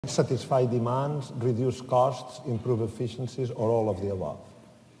satisfy demands, reduce costs, improve efficiencies, or all of the above?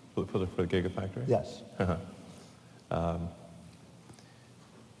 For the Gigafactory? Yes.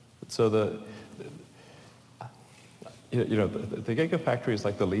 So the Gigafactory is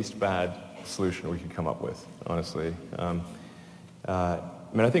like the least bad solution we could come up with, honestly. I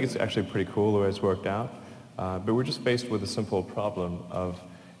mean, I think it's actually pretty cool the way it's worked out, but we're just faced with a simple problem of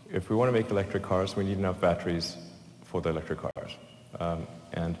if we want to make electric cars, we need enough batteries for the electric cars.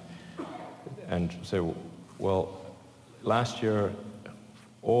 And so, well, last year,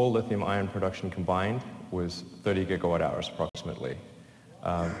 all lithium-ion production combined was 30 gigawatt hours approximately.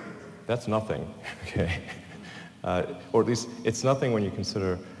 That's nothing, okay? Or at least it's nothing when you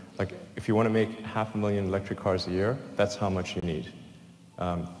consider, like, if you want to make 500,000 electric cars a year, that's how much you need.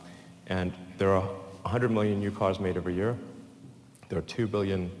 And there are 100 million new cars made every year. There are 2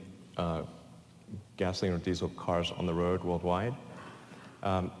 billion gasoline or diesel cars on the road worldwide.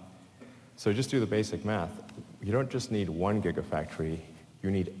 So just do the basic math. You don't just need one gigafactory,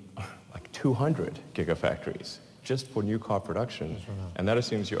 you need like 200 gigafactories just for new car production. And that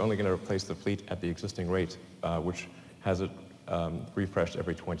assumes you're only going to replace the fleet at the existing rate, which has it refreshed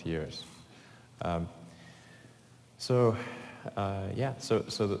every 20 years.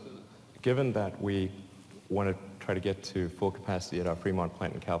 Given that we want to try to get to full capacity at our Fremont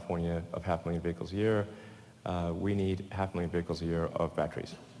plant in California of 500,000 vehicles a year, we need 500,000 vehicles a year of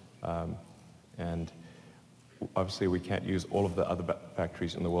batteries. And obviously we can't use all of the other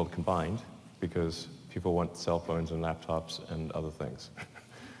factories in the world combined because people want cell phones and laptops and other things.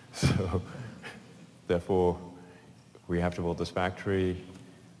 So therefore we have to build this factory,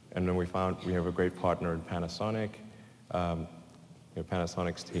 and then we found we have a great partner in Panasonic.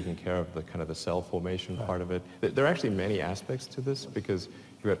 Panasonic's taking care of the kind of the cell formation part of it. There are actually many aspects to this because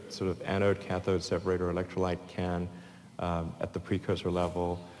you've got sort of anode, cathode, separator, electrolyte can at the precursor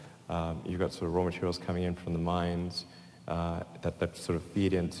level. You've got sort of raw materials coming in from the mines that sort of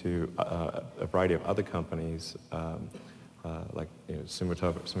feed into a variety of other companies like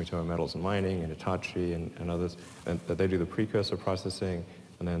Sumitomo Metals and Mining and Hitachi and others, and that they do the precursor processing,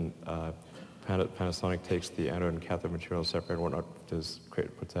 and then Panasonic takes the anode and cathode material separator and whatnot,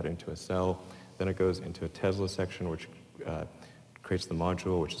 puts that into a cell. Then it goes into a Tesla section, which creates the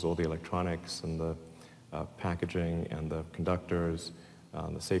module, which is all the electronics and the packaging and the conductors,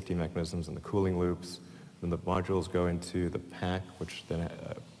 the safety mechanisms and the cooling loops. Then the modules go into the pack, which then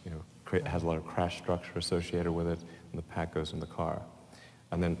has a lot of crash structure associated with it, and the pack goes in the car.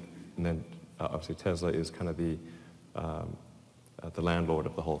 And then obviously Tesla is kind of the landlord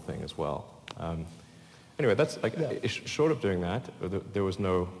of the whole thing as well. Anyway, that's like short of doing that, there was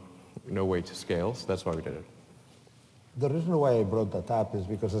no way to scale, so that's why we did it. The reason why I brought that up is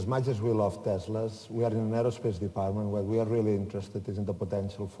because as much as we love Teslas, we are in an aerospace department where we are really interested in the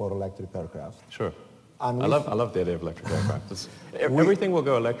potential for electric aircraft. Sure. And I love the idea of electric aircraft. Everything will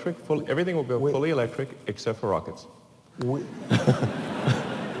go electric, everything will go fully electric except for rockets.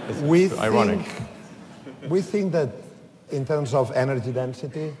 It's ironic. We think that in terms of energy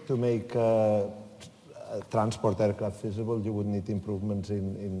density, to make transport aircraft feasible, you would need improvements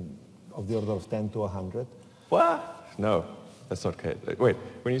of the order of 10 to 100. What? No, that's not okay. Wait,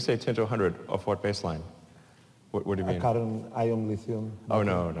 when you say 10 to 100, off what baseline? What do you mean? Current ion lithium. Oh,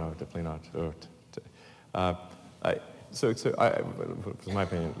 no, definitely not. In my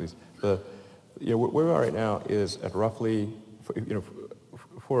opinion at least, where we are right now is at roughly,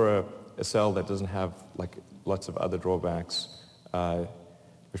 for a cell that doesn't have like lots of other drawbacks,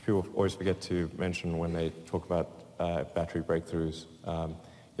 which people always forget to mention when they talk about battery breakthroughs.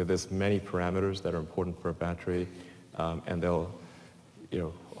 There's many parameters that are important for a battery, and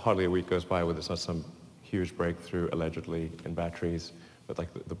hardly a week goes by where there's not some huge breakthrough allegedly in batteries, but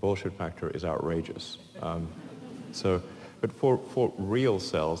like the bullshit factor is outrageous. But for real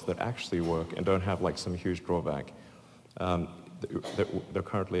cells that actually work and don't have like some huge drawback, they're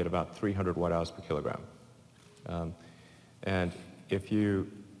currently at about 300 watt-hours per kilogram. And if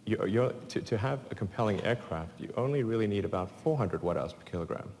to have a compelling aircraft, you only really need about 400 watt-hours per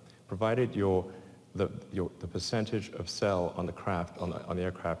kilogram, provided the percentage of cell on the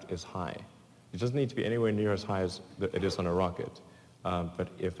aircraft is high. It doesn't need to be anywhere near as high as it is on a rocket. But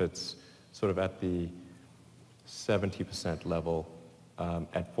if it's sort of at the 70% level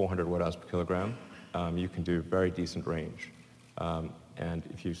at 400 watt-hours per kilogram, you can do very decent range. And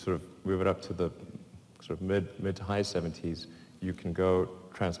if you sort of move it up to the sort of mid to high 70s, you can go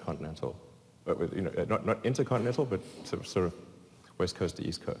transcontinental, not intercontinental, but sort of west coast to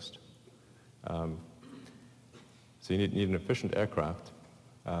east coast. So you need an efficient aircraft,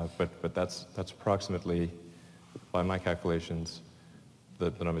 but that's approximately, by my calculations,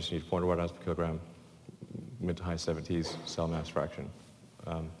 the numbers you need: 400 watt-hours per kilogram, mid to high 70s cell mass fraction,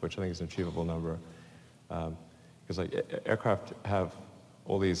 which I think is an achievable number. Because like aircraft have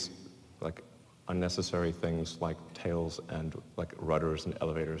all these like unnecessary things like tails and like rudders and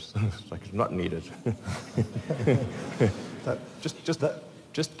elevators, like not needed.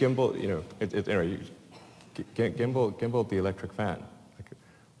 Just gimbal, you know, gimbal the electric fan.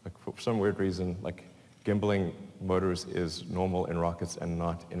 Like for some weird reason, like gimbaling motors is normal in rockets and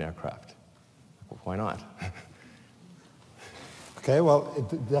not in aircraft. Why not? Okay, well,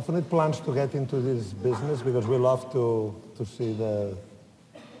 it definitely plans to get into this business because we love to see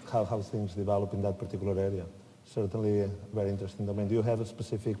how things develop in that particular area. Certainly a very interesting domain. Do you have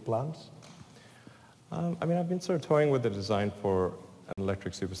specific plans? I mean, I've been sort of toying with the design for an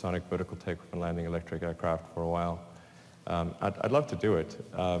electric supersonic vertical takeoff and landing electric aircraft for a while. I'd love to do it,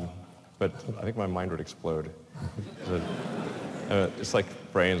 but I think my mind would explode. It's like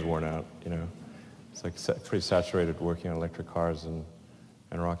brain's worn out, you know. It's like pretty saturated working on electric cars and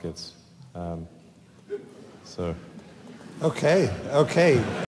rockets. So. Okay.